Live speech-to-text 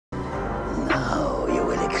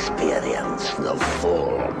experience the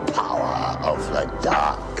full power of the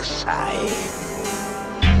dark side.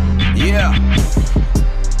 Yeah.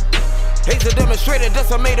 Hate's a demonstrator,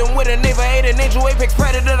 decimated with a neighbor, hate an angel, apex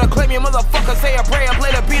predator to claim your motherfucker, say a prayer,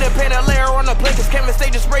 play the beat and paint a layer on the plate, cause canvas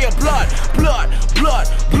stage is spray of blood, blood, blood,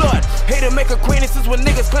 blood. Hate to make acquaintances with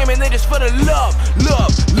niggas claiming they just for the love,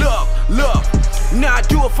 love, love, love. Now I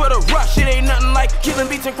do it for the rush, it ain't nothing like killing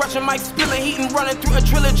beats and crushing mics, spilling heat and running through a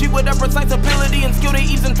trilogy with a precise ability and skill to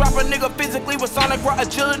ease and drop a nigga physically with sonic raw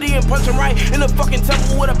agility and punch him right in the fucking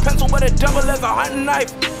temple with a pencil with a double as a hunting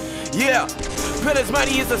knife. Yeah, pen as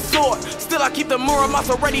mighty as a sword. Still I keep the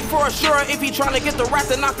Muramasa ready for a sure. If he trying to get the wrath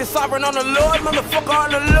to knock the sovereign on the Lord, motherfucker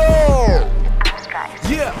on the Lord.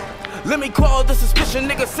 Yeah, let me call the suspicion.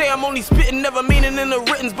 Niggas say I'm only spitting, never meaning in the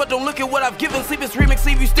writtens. But don't look at what I've given. Sleep is remix,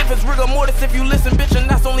 leave you stiff as rigor mortis if you listen, bitch, and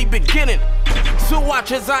that's only beginning. So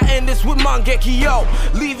watch as I end this with Mangeki, yo.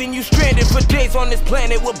 Leaving you stranded for days on this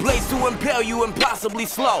planet with blades to impale you impossibly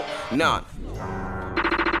slow. Nah.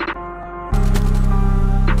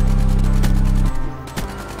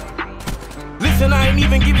 Listen, I ain't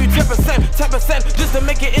even give you 10% just to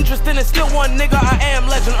make it interesting. It's still one nigga, I am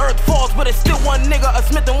legend. Earth falls, but it's still one nigga. A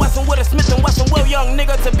Smith & Wesson with a Smith & Wesson. Well, young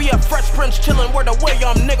nigga, to be a fresh prince chillin' where the way,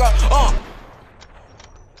 young nigga.